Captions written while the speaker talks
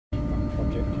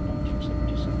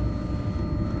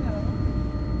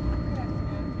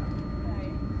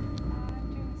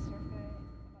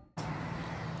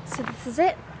So this is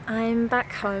it. I'm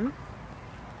back home,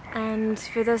 and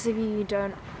for those of you who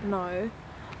don't know,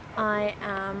 I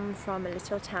am from a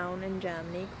little town in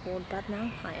Germany called Bad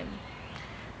Nauheim,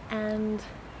 and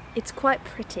it's quite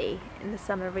pretty in the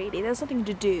summer really. There's nothing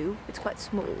to do, it's quite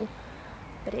small,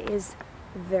 but it is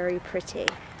very pretty.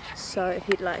 So if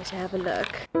you'd like to have a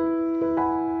look.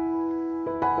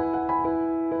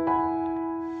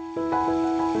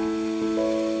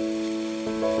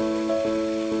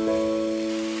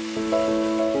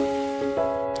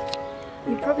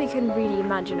 You probably couldn't really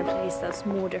imagine a place that's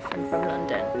more different from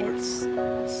London. It's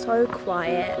so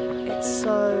quiet, it's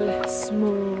so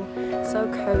small, so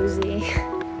cozy.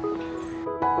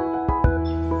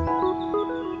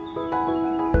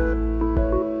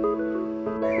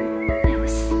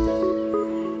 Yes.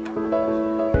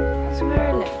 That's where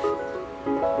I live.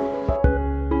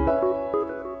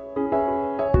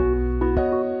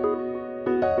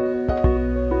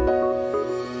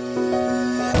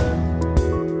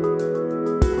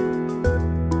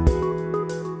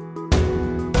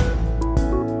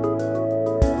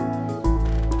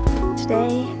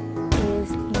 Today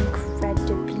is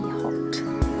incredibly hot.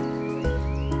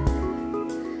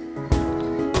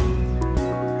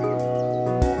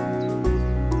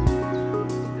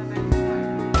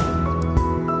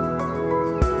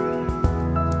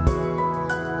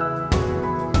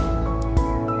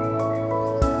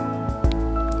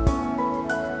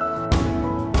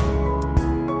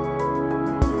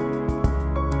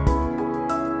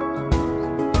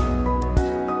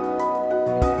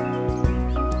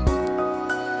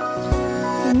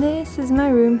 And this is my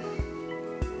room.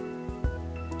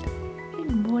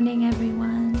 Good morning,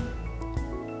 everyone.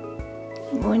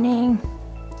 Good morning.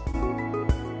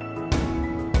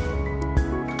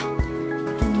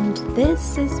 And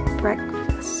this is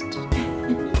breakfast.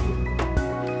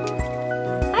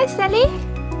 Hi, Sally.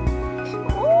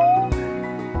 Oh.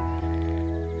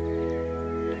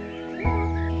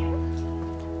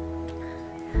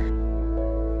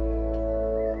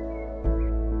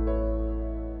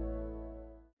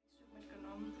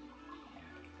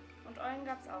 Und Eulen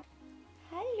gab's auch.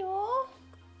 Hallo.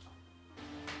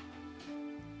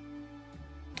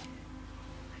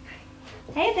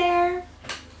 Hey there.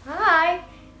 Hi.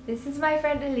 This is my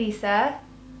friend Elisa.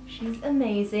 She's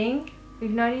amazing.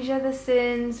 We've known each other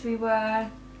since we were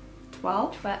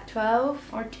 12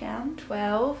 Or 10.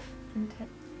 12 and 10.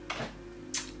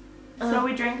 So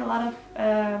we drank a lot of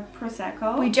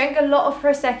Prosecco. We drank a lot of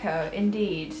Prosecco,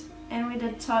 indeed. And we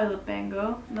did toilet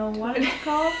bingo. No, what is it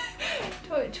called?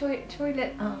 Toilet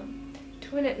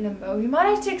limbo. You might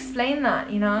have to explain that,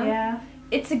 you know? Yeah.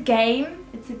 It's a game.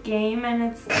 It's a game and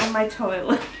it's on my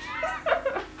toilet.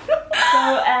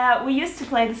 So we used to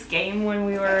play this game when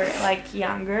we were like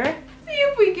younger. See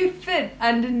if we could fit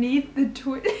underneath the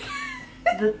toilet.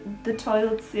 the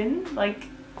toilet's in, like,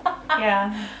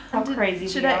 yeah, how crazy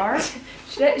we are.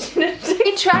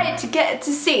 We tried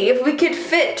to see if we could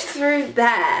fit through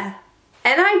there.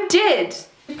 And I did.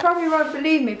 You probably won't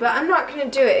believe me, but I'm not going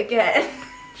to do it again.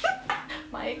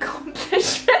 My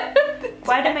accomplishment.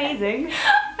 Quite amazing.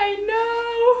 I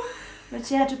know. But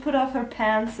she had to put off her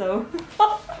pants, so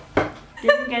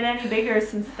didn't get any bigger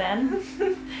since then.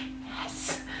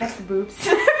 Yes. That's the boobs.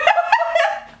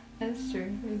 That's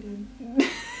true. I did.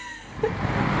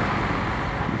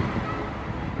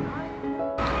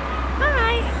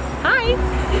 Hi.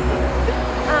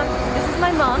 This is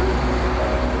my mom.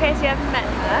 In case you haven't met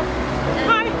her.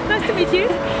 Hi, nice to meet you.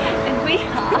 And we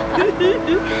are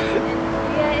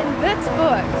in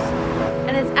Würzburg.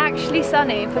 And it's actually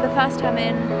sunny for the first time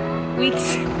in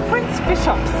weeks. Prince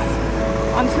Bishops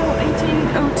until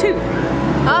 1802.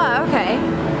 Oh, okay.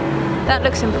 That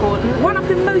looks important. One of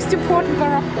the most important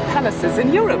Baroque palaces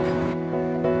in Europe.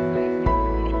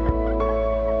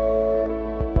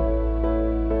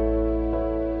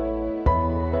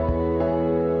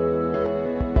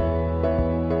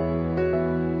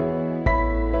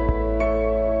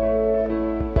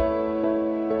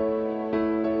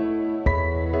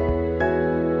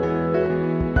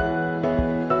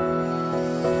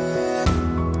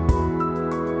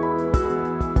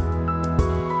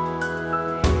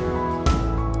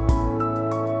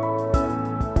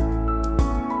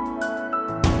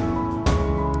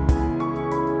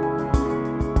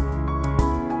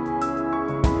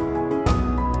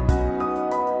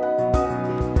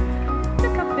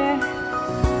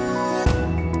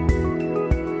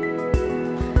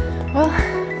 Well,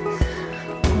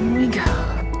 on we go.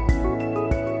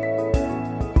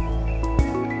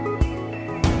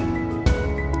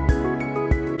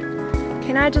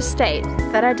 Can I just state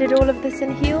that I did all of this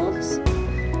in heels?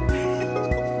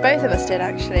 Both of us did,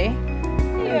 actually.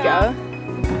 There we go.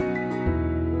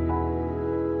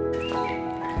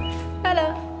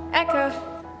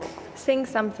 Sing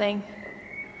something.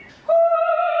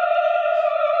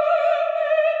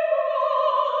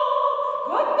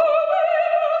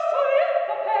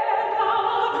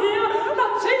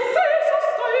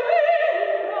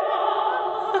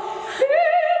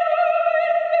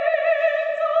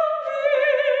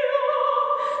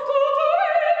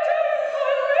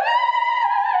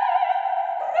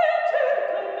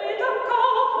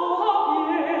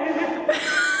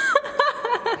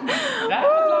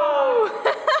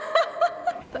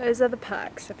 Those are the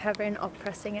perks of having an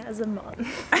opera singer as a mom.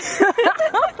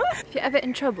 If you're ever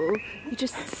in trouble, you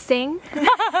just sing,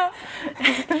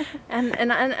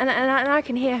 and I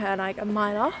can hear her like a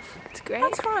mile off. It's great.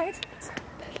 That's right.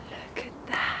 But look at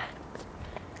that.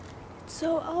 It's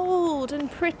so old and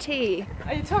pretty.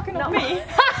 Are you talking of me?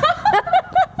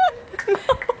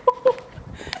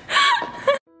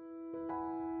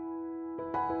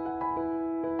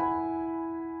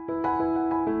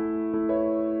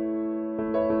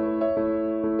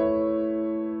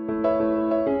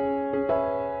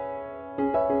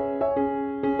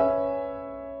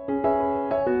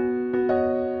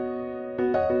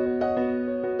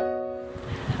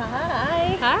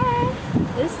 Hi. Hi.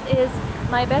 This is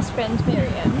my best friend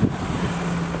Miriam.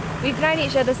 We've known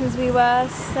each other since we were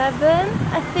 7,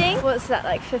 I think. What's that,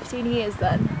 like 15 years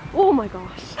then? Oh my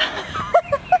gosh.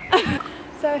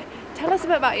 So tell us a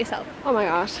bit about yourself. Oh my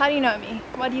gosh. How do you know me?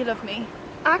 Why do you love me?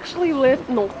 I actually lived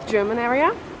North German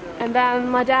area, and then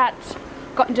my dad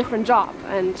got a different job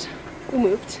and we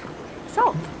moved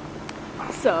south.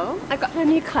 So I got a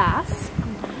new class,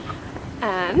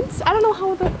 and I don't know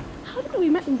how did we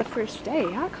met in the first day?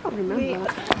 I can't remember.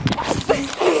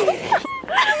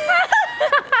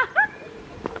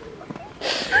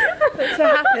 That's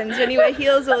what happens when you wear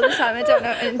heels all the time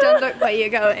and don't look where you're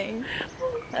going.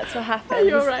 That's what happens.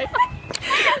 You're right.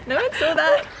 No one saw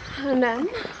that. And then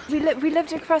We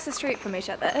lived across the street from each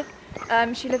other.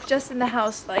 She lived just in the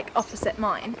house like opposite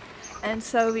mine, and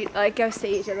so we like go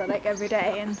see each other like every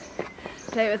day and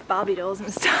play with Barbie dolls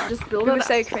and stuff. Just build We were it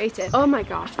so creative. oh my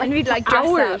gosh. And we'd like dress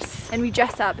hours. up, and we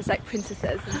dress up as like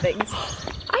princesses and things.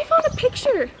 I found a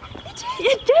picture.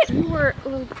 You did. You were a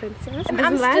little princess.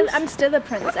 I'm still a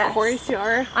princess. Of course you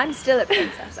are. I'm still a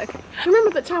princess. Okay.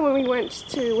 Remember the time when we went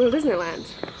to Walt Disneyland?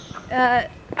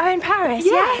 Oh, in Paris.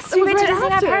 Yes, Yes, we it went was to right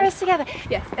Disneyland after. Paris together.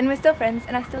 Yes, and we're still friends,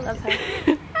 and I still love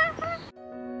her.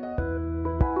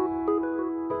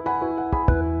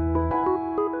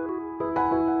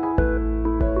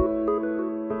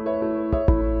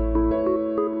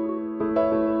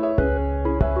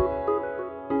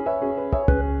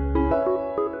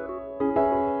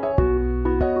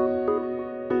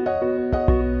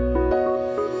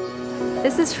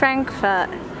 This is Frankfurt.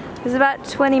 It's about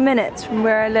 20 minutes from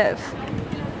where I live.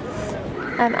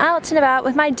 I'm out and about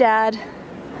with my dad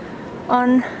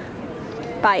on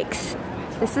bikes.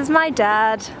 This is my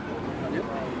dad.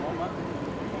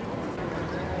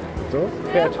 So,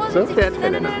 fährt. So fährt No.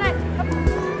 Helena.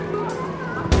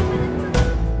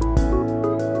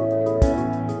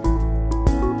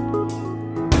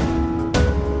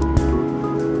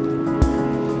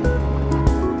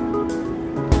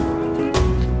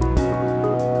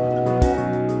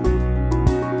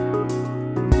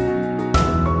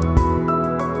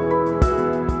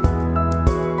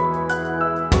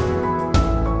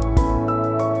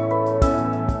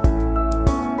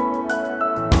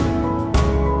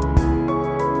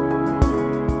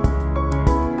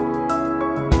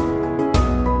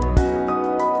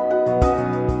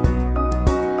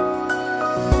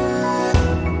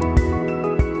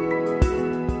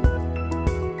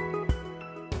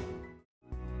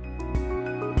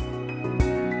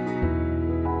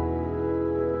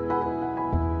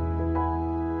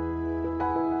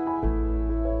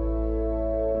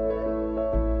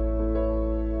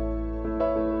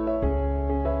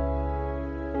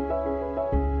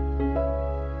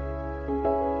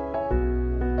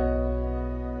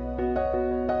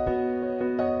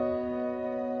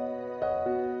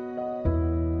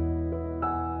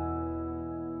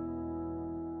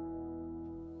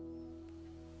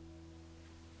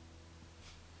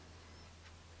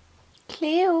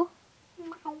 Cleo.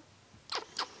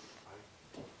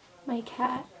 My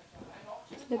cat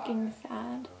is looking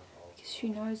sad because she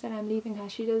knows that I'm leaving her.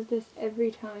 She does this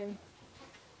every time.